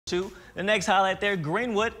2. The next highlight there,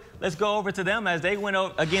 Greenwood. Let's go over to them as they went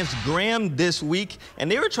against Graham this week,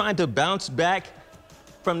 and they were trying to bounce back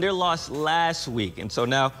from their loss last week. And so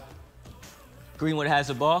now Greenwood has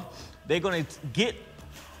the ball. They're going to get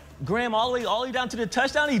Graham all the way down to the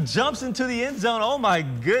touchdown. He jumps into the end zone. Oh, my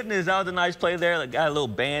goodness. That was a nice play there. Got a little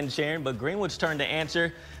band sharing, but Greenwood's turn to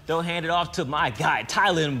answer. They'll hand it off to my guy,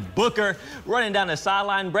 Tylen Booker, running down the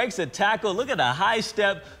sideline, breaks a tackle. Look at the high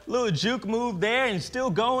step, little juke move there, and still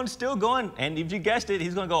going. And if you guessed it,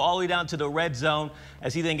 he's going to go all the way down to the red zone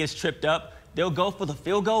as he then gets tripped up. They'll go for the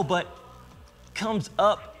field goal, but comes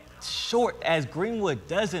up short as Greenwood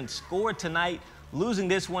doesn't score tonight, losing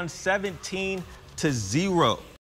this one 17-0.